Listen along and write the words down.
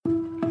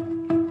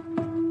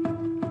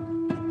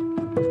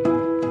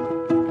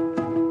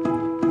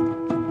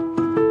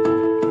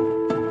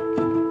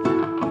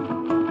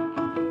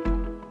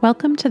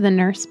Welcome to the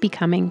Nurse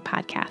Becoming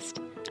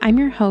podcast. I'm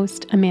your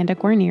host, Amanda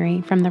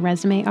Guarnieri from the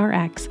Resume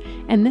RX,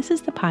 and this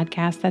is the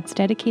podcast that's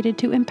dedicated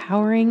to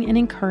empowering and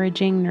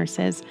encouraging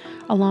nurses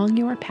along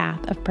your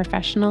path of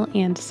professional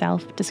and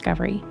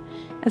self-discovery.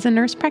 As a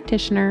nurse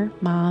practitioner,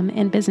 mom,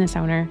 and business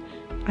owner,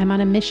 I'm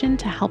on a mission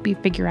to help you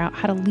figure out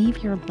how to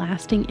leave your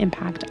lasting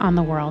impact on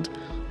the world,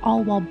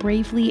 all while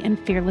bravely and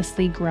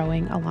fearlessly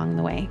growing along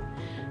the way.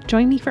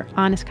 Join me for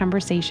honest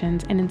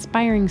conversations and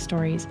inspiring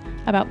stories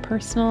about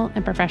personal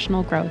and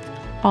professional growth,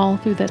 all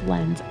through the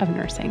lens of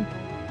nursing.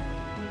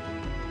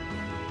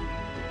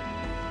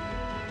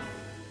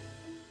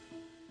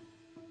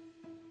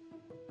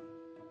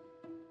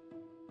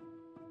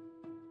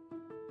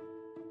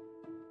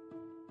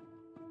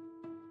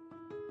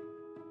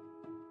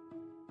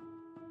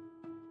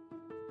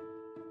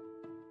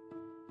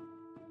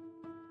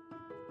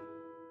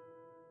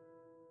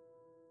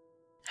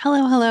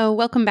 Hello.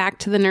 Welcome back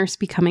to the Nurse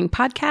Becoming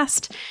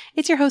podcast.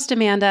 It's your host,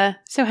 Amanda.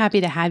 So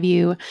happy to have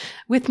you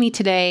with me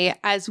today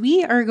as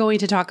we are going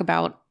to talk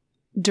about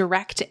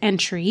direct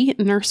entry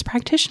nurse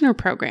practitioner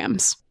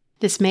programs.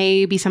 This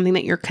may be something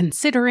that you're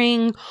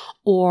considering,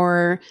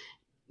 or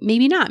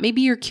maybe not.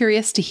 Maybe you're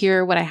curious to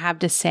hear what I have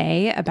to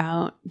say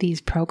about these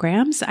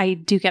programs. I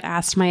do get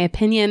asked my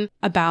opinion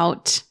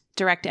about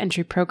direct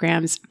entry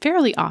programs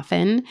fairly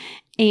often,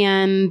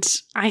 and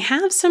I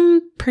have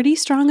some pretty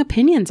strong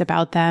opinions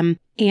about them.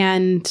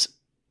 And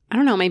I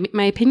don't know,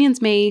 my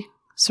opinions may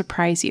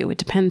surprise you. It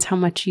depends how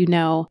much you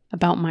know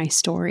about my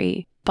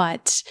story.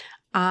 But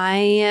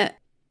I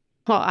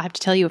have to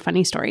tell you a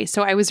funny story.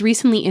 So I was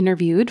recently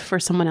interviewed for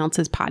someone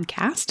else's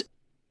podcast,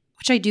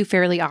 which I do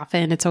fairly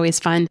often. It's always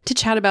fun to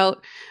chat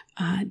about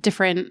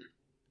different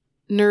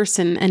nurse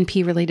and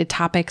NP related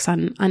topics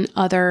on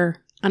other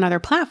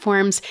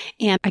platforms.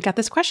 And I got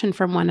this question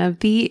from one of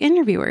the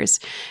interviewers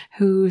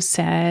who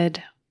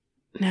said,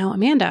 "Now,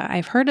 Amanda,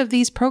 I've heard of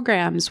these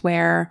programs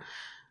where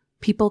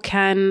people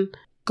can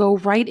go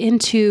right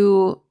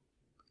into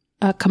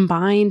a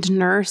combined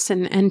nurse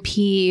and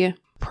NP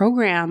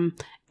program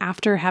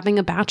after having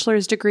a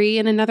bachelor's degree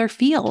in another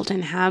field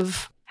and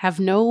have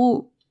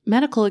no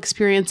medical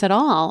experience at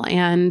all.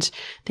 And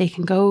they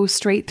can go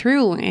straight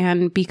through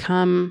and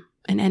become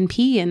an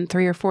NP in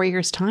 3 or 4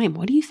 years' time.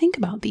 What do you think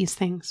about these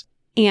things?"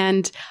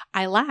 And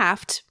I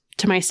laughed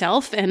to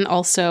myself and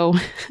also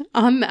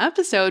on the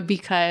episode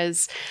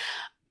because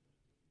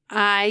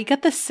I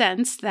got the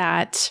sense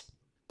that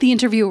the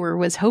interviewer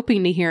was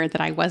hoping to hear that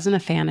I wasn't a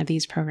fan of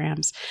these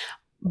programs,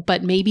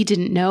 but maybe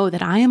didn't know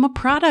that I am a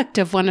product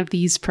of one of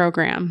these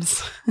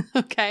programs.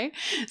 Okay.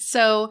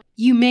 So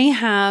you may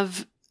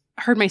have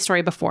heard my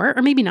story before,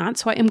 or maybe not.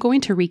 So I am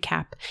going to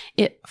recap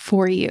it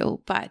for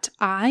you. But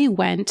I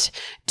went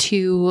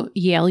to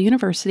Yale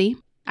University.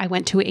 I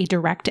went to a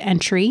direct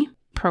entry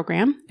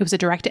program. It was a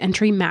direct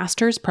entry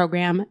master's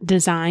program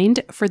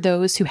designed for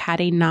those who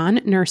had a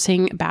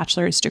non-nursing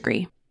bachelor's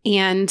degree.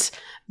 And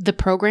the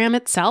program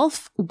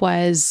itself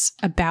was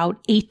about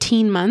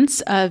 18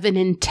 months of an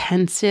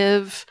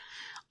intensive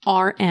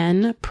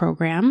RN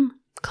program,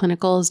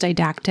 clinicals,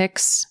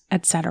 didactics,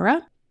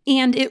 etc.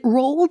 And it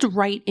rolled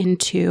right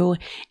into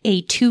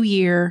a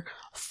 2-year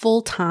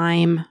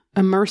full-time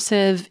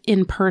immersive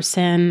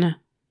in-person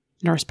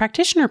nurse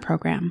practitioner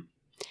program.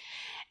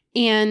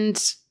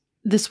 And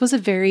this was a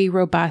very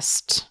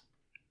robust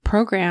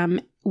program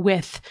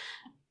with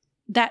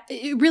that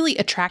it really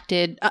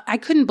attracted, I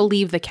couldn't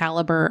believe the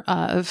caliber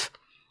of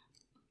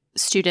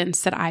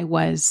students that I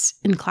was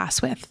in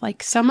class with.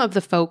 Like, some of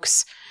the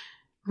folks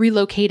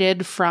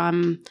relocated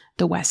from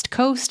the West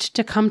Coast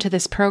to come to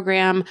this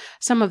program.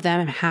 Some of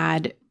them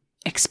had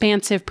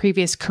expansive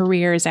previous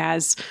careers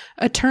as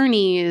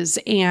attorneys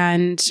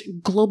and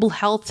global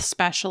health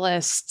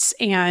specialists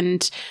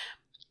and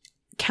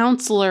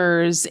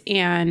counselors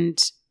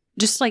and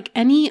just like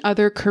any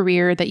other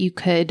career that you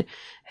could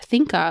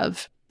think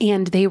of.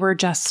 And they were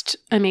just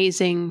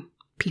amazing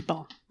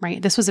people,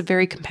 right? This was a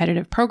very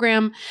competitive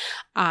program.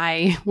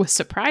 I was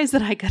surprised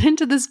that I got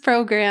into this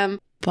program,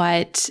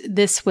 but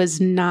this was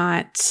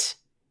not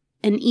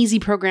an easy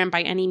program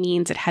by any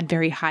means. It had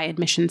very high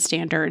admission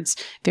standards,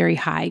 very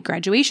high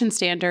graduation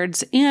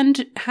standards,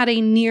 and had a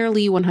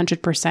nearly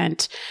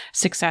 100%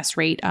 success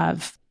rate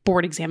of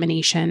board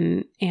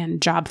examination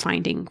and job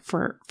finding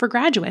for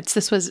graduates.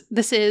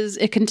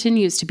 It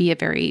continues to be a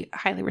very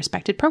highly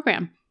respected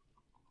program.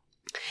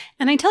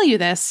 And I tell you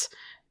this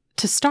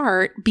to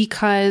start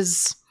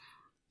because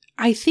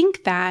I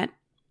think that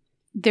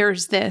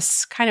there's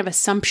this kind of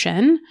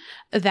assumption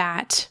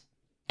that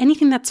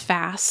anything that's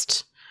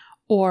fast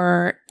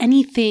or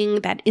anything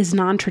that is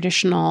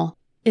non-traditional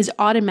is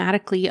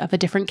automatically of a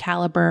different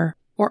caliber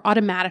or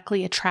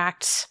automatically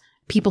attracts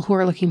people who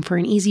are looking for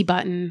an easy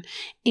button.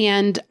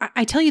 And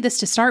I tell you this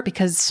to start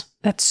because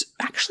that's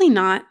actually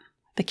not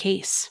the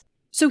case.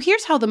 So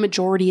here's how the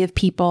majority of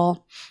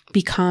people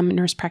become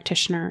nurse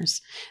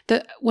practitioners.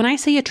 When I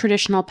say a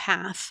traditional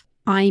path,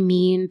 I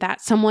mean that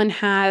someone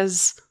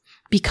has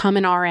become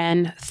an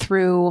RN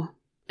through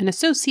an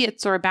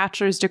associate's or a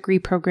bachelor's degree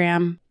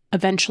program,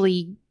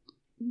 eventually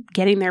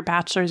getting their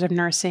bachelor's of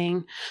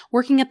nursing,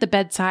 working at the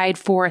bedside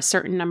for a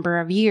certain number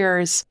of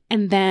years,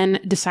 and then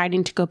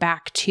deciding to go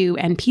back to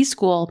NP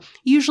school,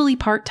 usually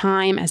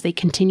part-time as they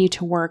continue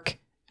to work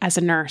as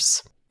a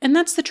nurse. And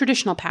that's the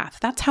traditional path.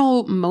 That's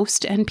how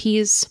most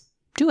NPs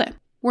do it.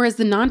 Whereas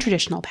the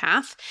non-traditional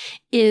path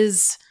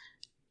is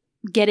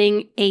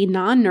getting a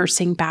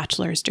non-nursing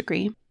bachelor's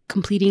degree,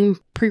 completing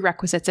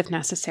prerequisites if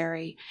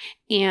necessary,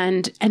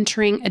 and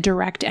entering a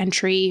direct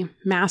entry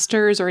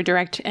master's or a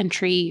direct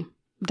entry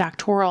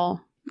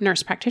doctoral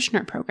nurse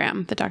practitioner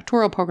program. The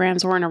doctoral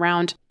programs weren't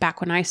around back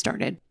when I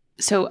started.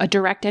 So a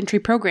direct entry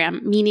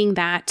program, meaning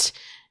that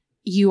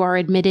you are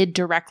admitted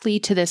directly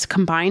to this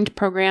combined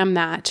program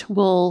that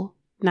will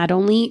not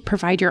only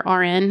provide your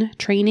RN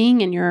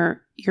training and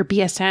your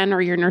BSN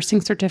or your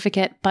nursing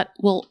certificate, but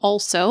will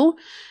also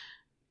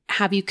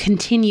have you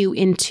continue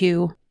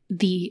into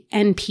the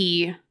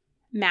NP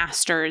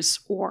master's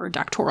or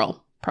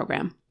doctoral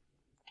program.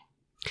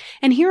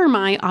 And here are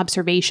my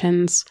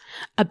observations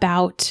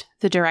about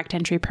the direct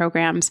entry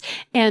programs.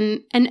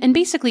 And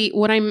basically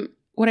what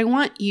I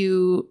want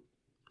you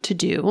to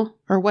do,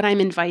 or what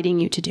I'm inviting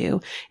you to do,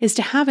 is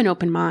to have an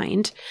open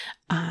mind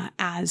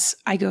as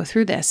I go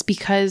through this,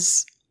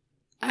 because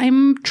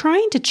I'm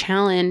trying to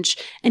challenge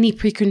any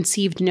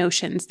preconceived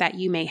notions that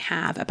you may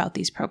have about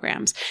these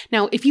programs.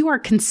 Now, if you are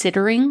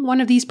considering one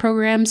of these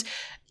programs,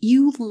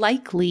 you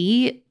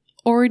likely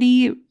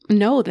already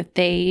know that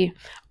they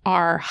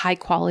are high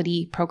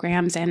quality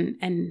programs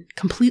and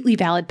completely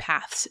valid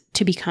paths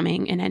to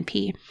becoming an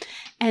NP.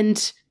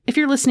 And if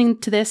you're listening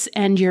to this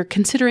and you're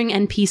considering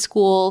NP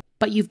school,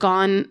 but you've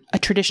gone a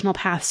traditional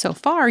path so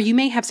far, you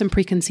may have some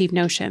preconceived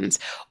notions.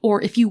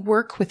 Or if you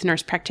work with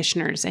nurse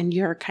practitioners and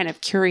you're kind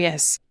of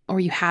curious, or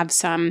you have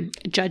some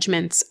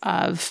judgments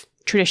of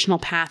traditional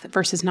path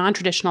versus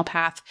non-traditional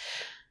path,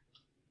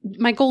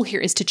 my goal here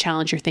is to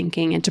challenge your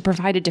thinking and to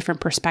provide a different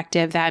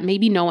perspective that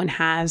maybe no one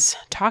has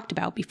talked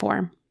about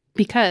before.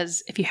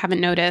 Because if you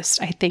haven't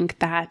noticed, I think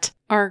that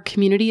our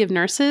community of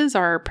nurses,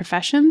 our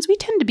professions, we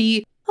tend to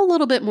be a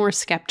little bit more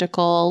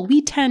skeptical.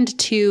 We tend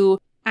to,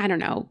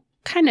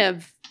 kind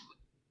of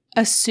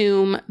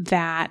assume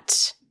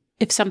that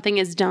if something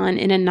is done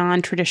in a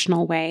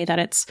non-traditional way, that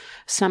it's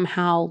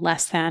somehow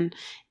less than.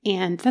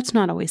 And that's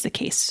not always the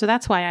case. So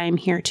that's why I'm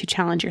here to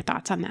challenge your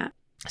thoughts on that.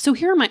 So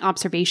here are my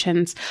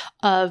observations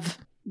of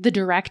the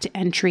direct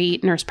entry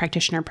nurse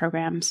practitioner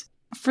programs.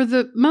 For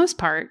the most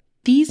part,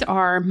 these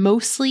are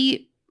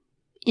mostly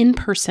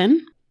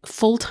in-person,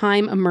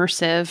 full-time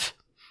immersive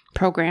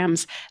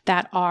programs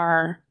that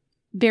are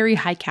very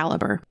high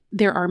caliber.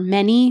 There are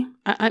many,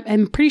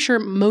 I'm pretty sure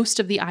most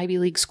of the Ivy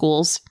League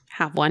schools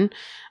have one.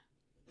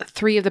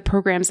 3 of the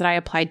programs that I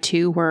applied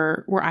to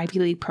were Ivy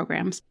League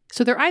programs.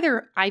 So they're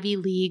either Ivy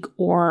League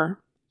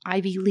or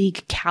Ivy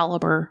League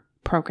caliber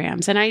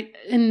programs. And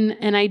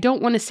I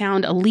don't want to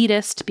sound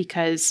elitist,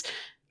 because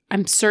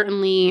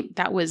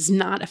that was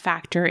not a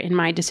factor in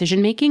my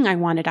decision making. I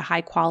wanted a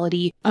high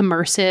quality,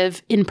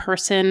 immersive,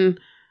 in-person,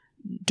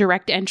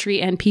 direct entry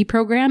NP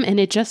program. And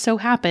it just so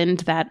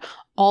happened that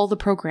all the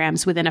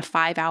programs within a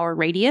 5-hour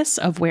radius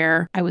of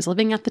where I was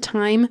living at the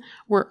time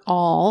were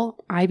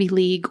all Ivy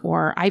League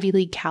or Ivy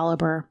League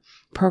caliber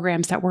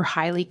programs that were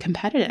highly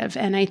competitive.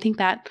 And I think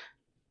that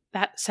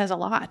says a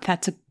lot.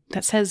 That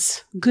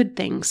says good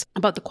things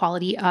about the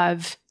quality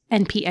of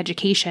NP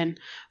education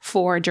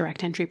for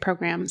direct entry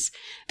programs.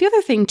 The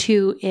other thing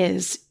too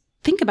is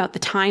think about the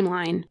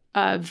timeline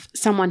of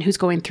someone who's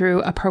going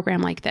through a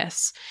program like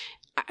this.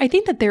 I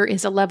think that there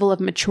is a level of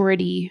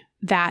maturity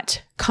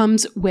that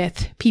comes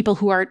with people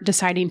who are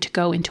deciding to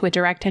go into a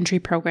direct entry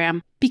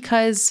program,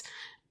 because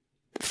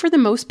for the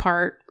most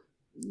part,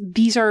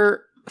 these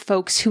are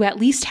folks who at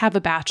least have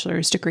a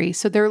bachelor's degree.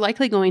 So they're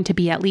likely going to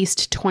be at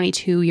least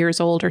 22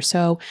 years old or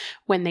so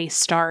when they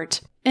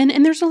start.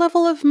 And there's a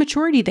level of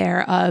maturity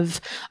there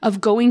of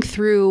going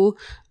through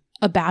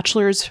a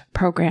bachelor's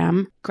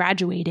program,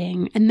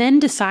 graduating, and then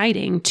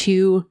deciding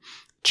to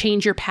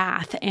change your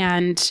path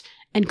and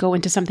go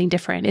into something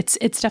different. It's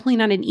definitely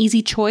not an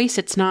easy choice.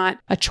 It's not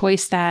a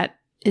choice that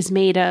is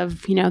made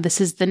of,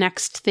 this is the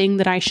next thing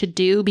that I should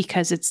do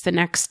because it's the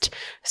next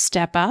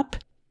step up,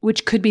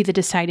 which could be the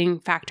deciding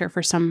factor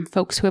for some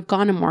folks who have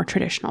gone a more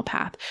traditional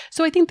path.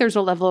 So I think there's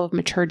a level of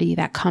maturity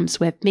that comes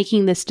with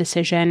making this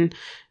decision,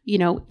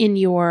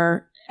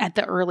 at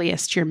the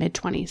earliest, your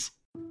mid-20s.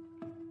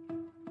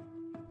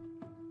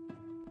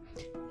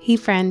 Hey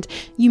friend,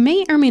 you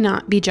may or may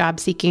not be job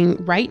seeking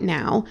right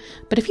now,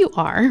 but if you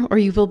are, or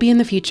you will be in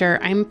the future,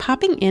 I'm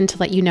popping in to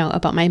let you know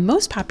about my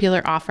most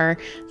popular offer,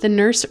 the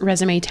Nurse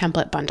Resume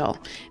Template Bundle.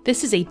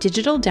 This is a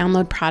digital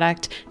download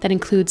product that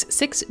includes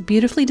 6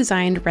 beautifully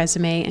designed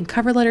resume and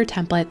cover letter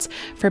templates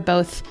for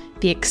both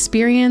the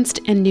experienced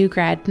and new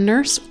grad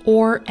nurse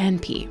or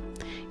NP.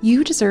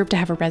 You deserve to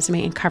have a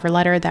resume and cover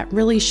letter that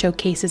really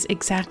showcases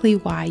exactly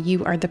why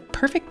you are the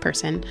perfect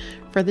person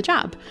for the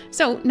job.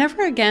 So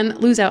never again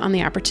lose out on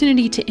the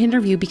opportunity to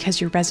interview because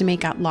your resume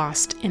got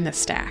lost in the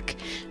stack.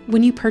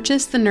 When you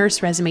purchase the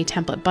Nurse Resume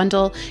Template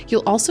Bundle,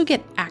 you'll also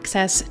get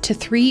access to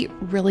 3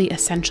 really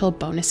essential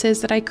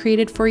bonuses that I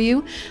created for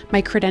you: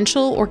 my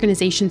credential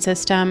organization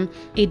system,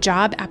 a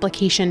job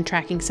application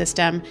tracking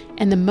system,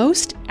 and the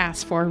most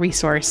asked for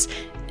resource,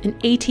 an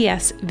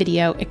ATS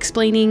video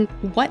explaining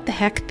what the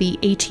heck the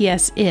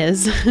ATS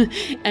is.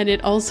 And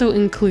it also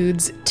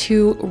includes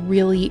 2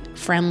 really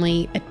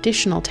friendly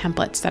additional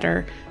templates that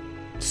are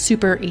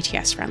super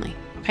ATS friendly.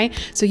 Okay,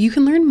 so you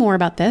can learn more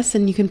about this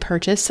and you can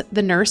purchase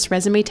the Nurse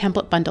Resume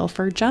Template Bundle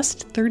for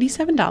just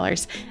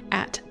 $37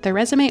 at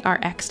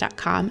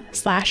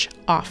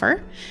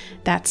theresumérx.com/offer.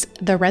 That's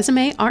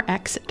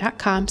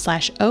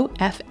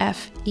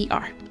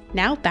theresumérx.com/OFFER.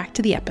 Now back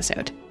to the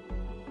episode.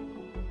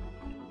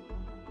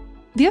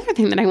 The other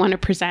thing that I want to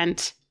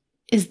present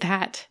is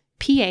that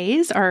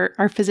PAs,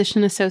 our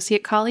physician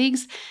associate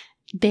colleagues,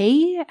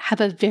 they have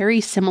a very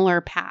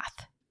similar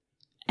path.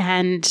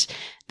 And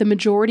the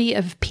majority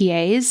of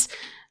PAs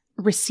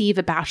receive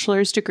a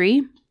bachelor's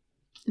degree,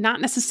 not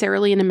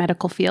necessarily in a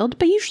medical field,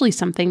 but usually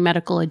something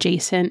medical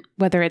adjacent,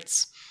 whether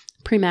it's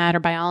pre-med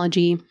or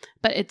biology,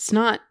 but it's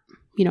not,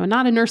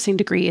 not a nursing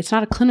degree. It's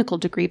not a clinical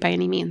degree by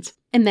any means.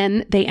 And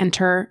then they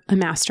enter a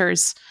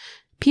master's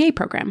PA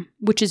program,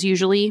 which is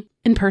usually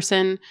in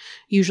person,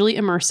 usually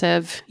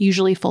immersive,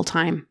 usually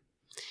full-time.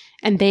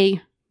 And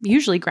they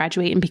usually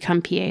graduate and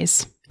become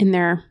PAs in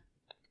their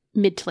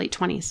mid to late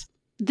 20s.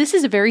 This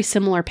is a very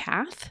similar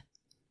path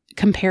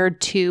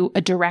compared to a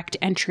direct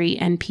entry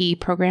NP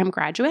program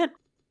graduate.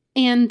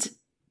 And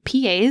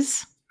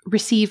PAs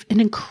receive an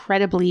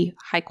incredibly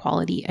high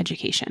quality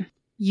education.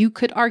 You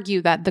could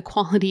argue that the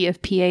quality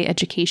of PA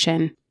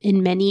education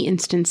in many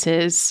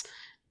instances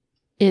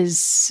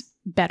is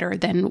better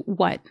than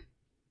what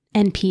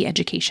NP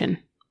education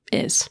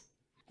is.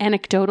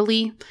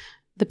 Anecdotally,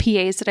 the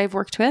PAs that I've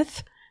worked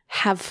with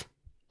have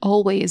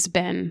always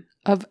been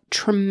of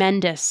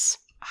tremendous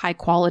high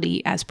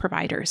quality as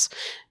providers.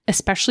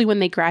 Especially when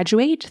they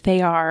graduate,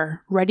 they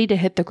are ready to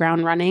hit the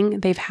ground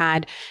running. They've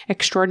had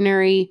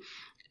extraordinary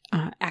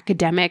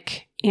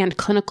academic and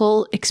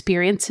clinical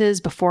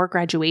experiences before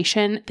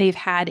graduation. They've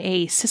had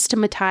a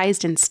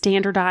systematized and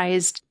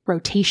standardized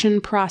rotation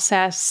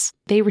process.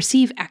 They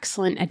receive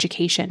excellent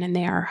education and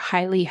they are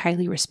highly,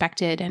 highly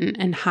respected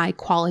and high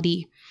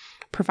quality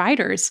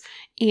providers.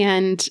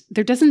 And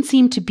there doesn't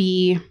seem to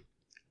be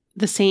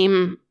the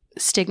same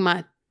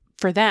stigma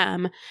for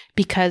them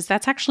because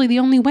that's actually the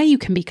only way you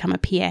can become a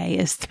PA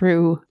is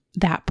through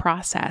that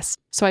process.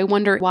 So I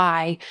wonder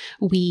why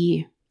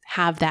we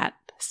have that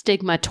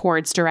stigma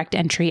towards direct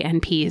entry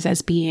NPs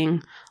as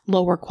being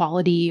lower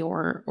quality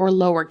or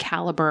lower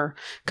caliber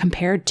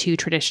compared to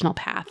traditional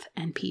path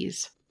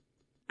NPs.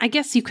 I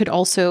guess you could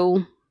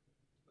also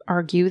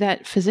argue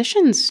that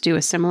physicians do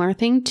a similar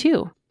thing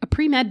too. A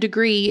pre-med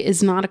degree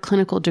is not a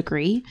clinical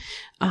degree.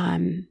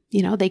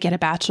 They get a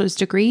bachelor's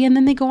degree and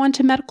then they go on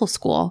to medical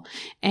school.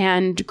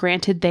 And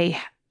granted,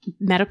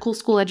 medical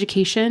school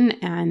education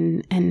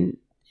and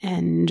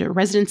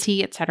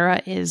residency, et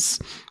cetera, is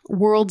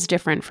worlds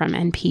different from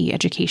NP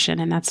education.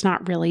 And that's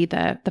not really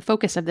the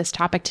focus of this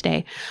topic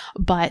today.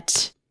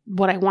 But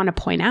what I want to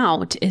point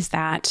out is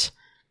that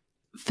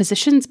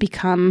physicians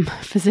become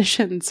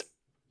physicians,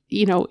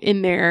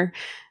 in their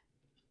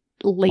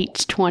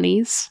late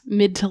 20s,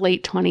 mid to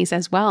late 20s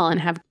as well,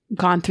 and have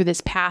gone through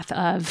this path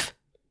of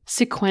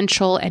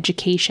sequential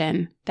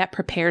education that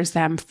prepares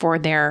them for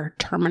their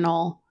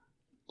terminal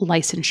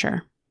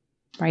licensure.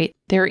 Right?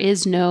 There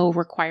is no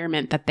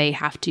requirement that they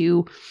have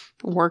to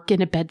work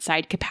in a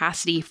bedside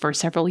capacity for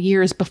several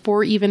years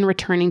before even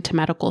returning to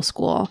medical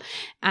school.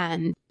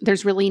 And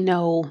there's really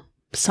no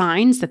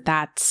signs that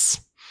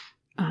that's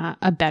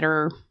a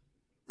better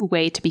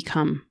way to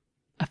become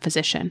a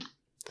physician.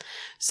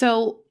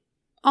 So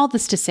all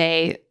this to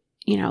say,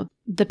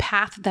 the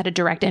path that a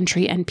direct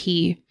entry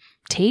NP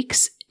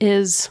takes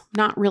is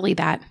not really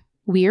that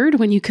weird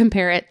when you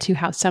compare it to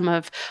how some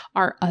of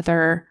our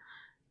other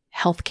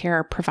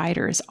healthcare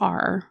providers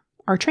are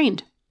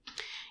trained.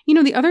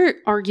 The other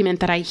argument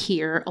that I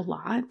hear a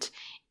lot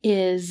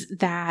is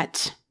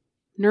that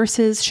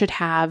nurses should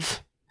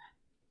have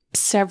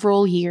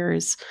several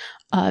years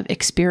of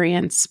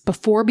experience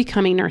before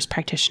becoming nurse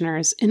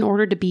practitioners in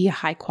order to be a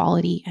high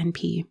quality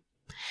NP.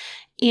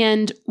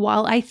 And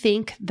while I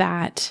think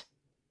that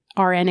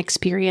RN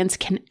experience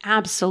can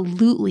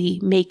absolutely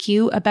make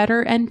you a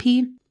better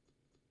NP,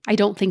 I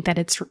don't think that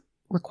it's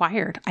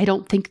required. I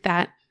don't think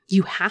that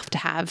you have to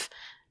have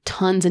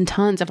tons and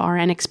tons of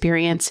RN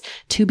experience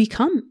to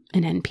become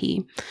an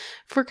NP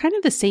for kind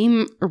of the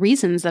same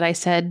reasons that I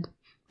said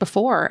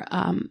before.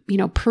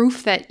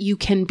 Proof that you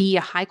can be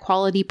a high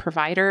quality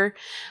provider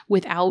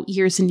without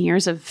years and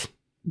years of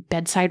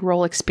bedside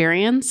role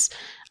experience.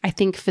 I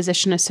think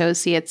physician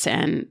associates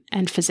and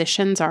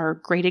physicians are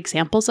great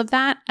examples of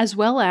that, as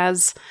well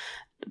as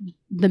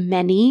the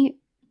many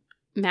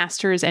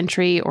master's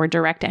entry or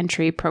direct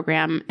entry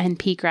program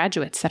NP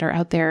graduates that are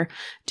out there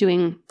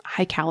doing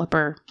high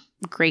caliber,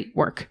 great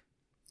work,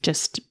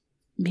 just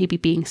maybe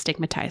being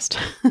stigmatized.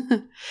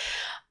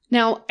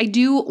 Now, I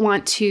do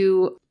want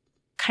to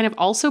kind of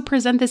also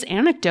present this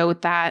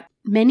anecdote that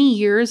many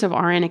years of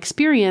RN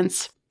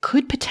experience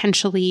could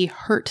potentially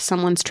hurt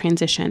someone's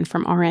transition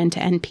from RN to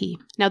NP.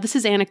 Now, this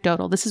is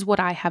anecdotal. This is what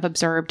I have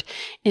observed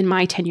in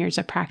my 10 years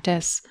of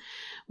practice.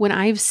 When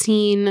I've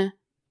seen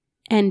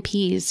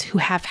NPs who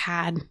have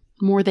had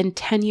more than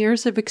 10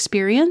 years of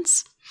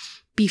experience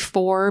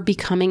before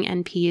becoming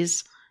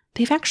NPs,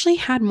 they've actually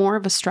had more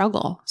of a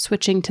struggle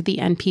switching to the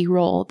NP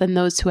role than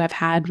those who have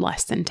had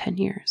less than 10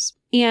 years.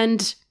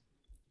 And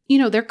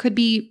there could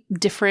be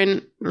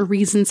different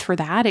reasons for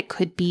that. It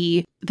could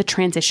be the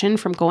transition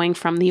from going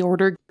from the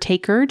order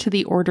taker to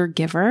the order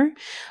giver.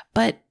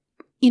 But,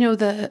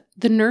 the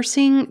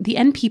nursing, the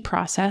NP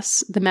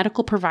process, the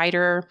medical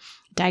provider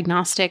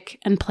diagnostic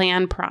and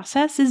plan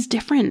process is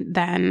different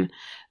than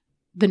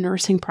the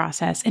nursing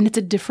process. And it's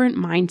a different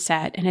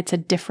mindset and it's a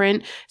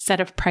different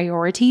set of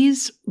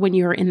priorities when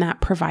you're in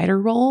that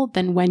provider role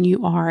than when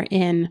you are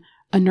in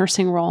a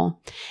nursing role.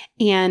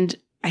 And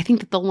I think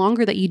that the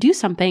longer that you do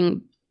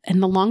something, and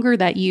the longer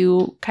that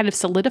you kind of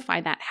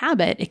solidify that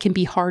habit, it can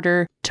be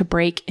harder to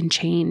break and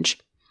change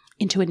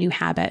into a new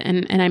habit.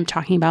 And I'm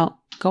talking about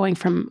going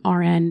from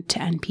RN to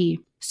NP.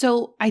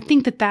 So I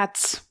think that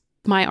that's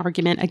my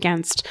argument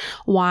against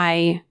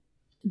why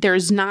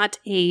there's not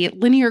a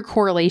linear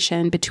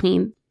correlation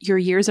between your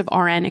years of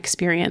RN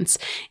experience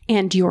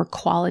and your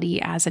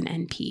quality as an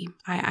NP.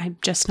 I'm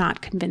just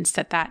not convinced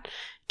that that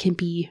can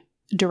be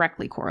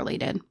directly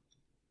correlated.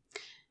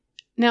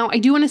 Now, I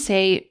do want to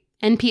say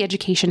NP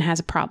education has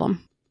a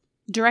problem.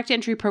 Direct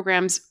entry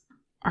programs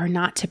are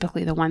not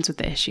typically the ones with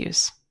the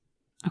issues.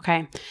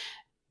 Okay.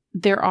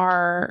 There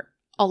are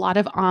a lot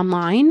of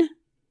online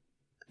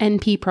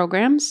NP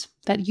programs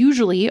that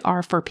usually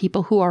are for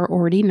people who are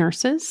already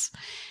nurses.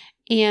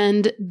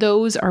 And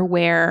those are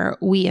where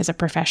we as a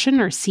profession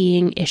are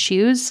seeing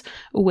issues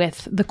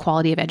with the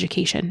quality of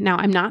education. Now,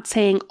 I'm not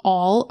saying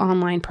all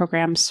online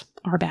programs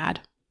are bad.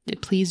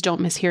 Please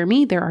don't mishear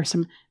me. There are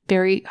some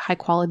very high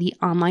quality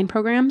online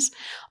programs,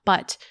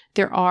 but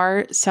there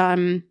are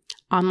some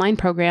online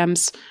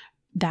programs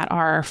that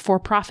are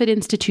for-profit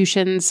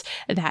institutions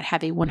that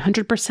have a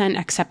 100%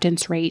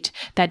 acceptance rate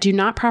that do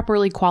not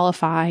properly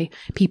qualify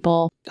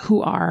people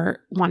who are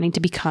wanting to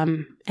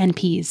become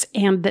NPs,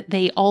 and that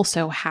they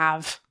also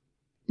have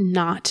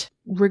not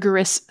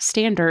rigorous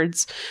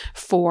standards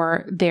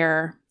for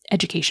their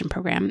education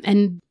program.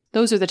 And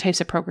those are the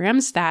types of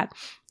programs that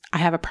I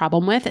have a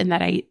problem with and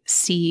that I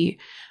see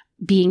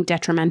being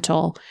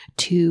detrimental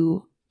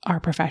to our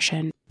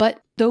profession.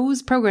 But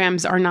those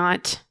programs are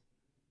not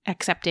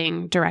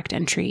accepting direct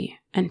entry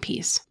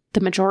NPs.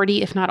 The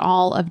majority, if not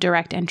all, of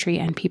direct entry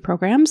NP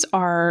programs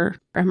are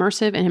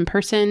immersive and in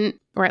person,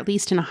 or at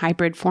least in a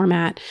hybrid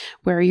format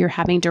where you're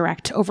having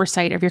direct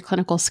oversight of your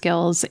clinical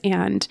skills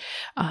and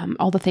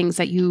all the things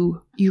that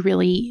you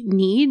really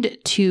need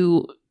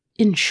to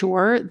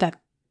ensure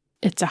that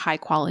it's a high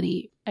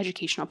quality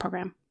educational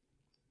program.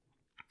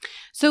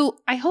 So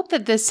I hope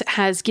that this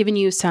has given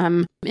you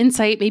some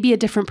insight, maybe a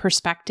different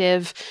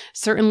perspective.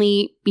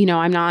 Certainly,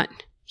 I'm not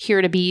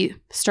here to be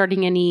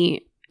starting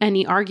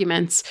any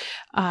arguments,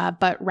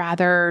 but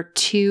rather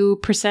to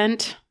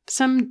present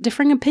some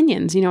differing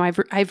opinions.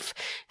 I've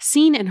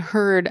seen and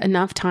heard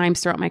enough times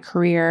throughout my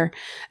career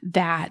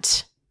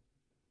that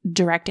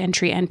direct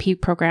entry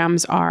NP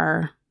programs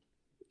are,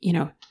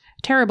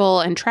 terrible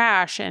and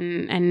trash,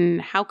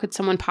 and how could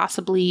someone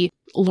possibly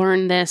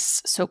learn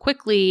this so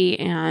quickly?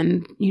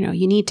 And,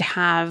 you need to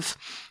have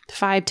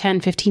 5, 10,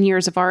 15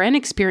 years of RN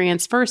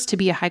experience first to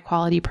be a high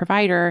quality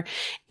provider.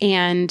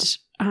 And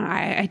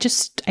I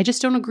just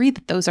don't agree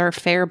that those are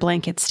fair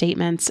blanket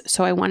statements.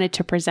 So I wanted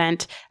to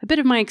present a bit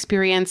of my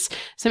experience,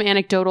 some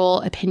anecdotal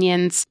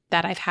opinions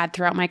that I've had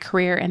throughout my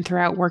career and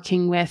throughout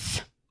working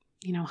with,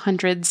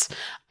 hundreds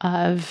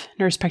of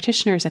nurse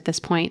practitioners at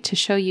this point, to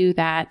show you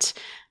that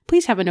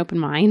please have an open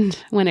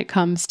mind when it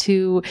comes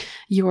to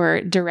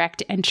your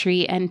direct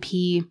entry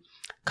NP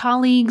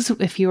colleagues.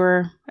 If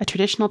you're a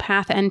traditional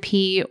path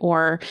NP,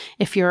 or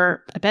if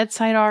you're a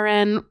bedside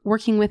RN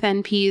working with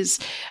NPs,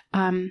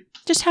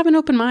 just have an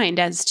open mind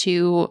as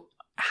to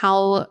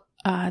how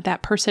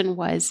that person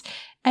was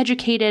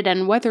educated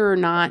and whether or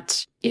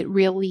not it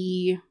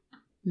really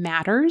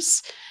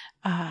matters,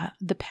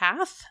 the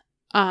path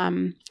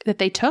that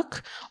they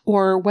took,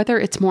 or whether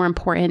it's more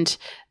important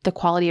the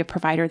quality of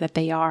provider that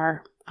they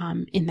are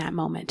in that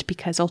moment.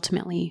 Because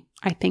ultimately,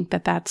 I think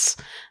that that's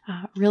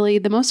really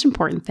the most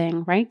important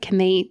thing, right? Can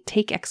they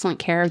take excellent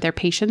care of their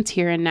patients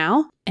here and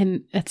now?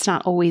 And it's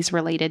not always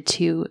related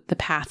to the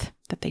path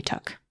that they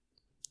took.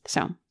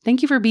 So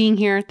thank you for being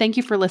here. Thank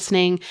you for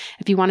listening.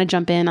 If you want to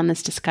jump in on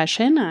this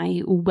discussion,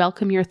 I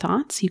welcome your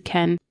thoughts. You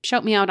can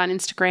shout me out on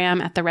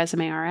Instagram at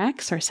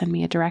TheResumeRx, or send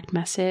me a direct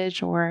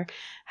message, or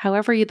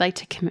however you'd like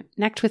to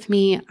connect with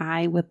me.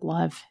 I would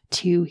love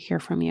to hear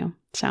from you.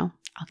 So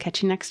I'll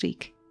catch you next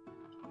week.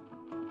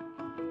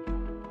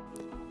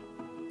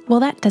 Well,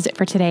 that does it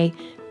for today.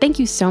 Thank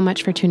you so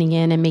much for tuning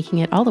in and making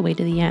it all the way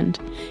to the end.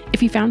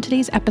 If you found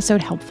today's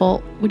episode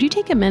helpful, would you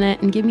take a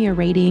minute and give me a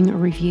rating or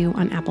review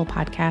on Apple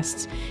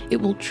Podcasts? It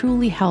will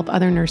truly help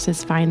other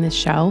nurses find this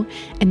show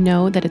and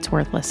know that it's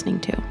worth listening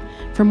to.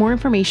 For more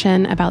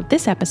information about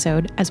this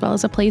episode, as well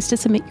as a place to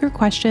submit your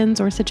questions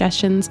or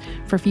suggestions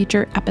for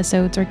future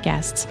episodes or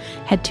guests,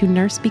 head to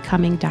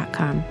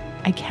nursebecoming.com.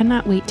 I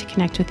cannot wait to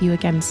connect with you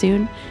again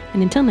soon.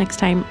 And until next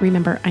time,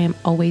 remember, I am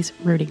always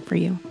rooting for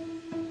you.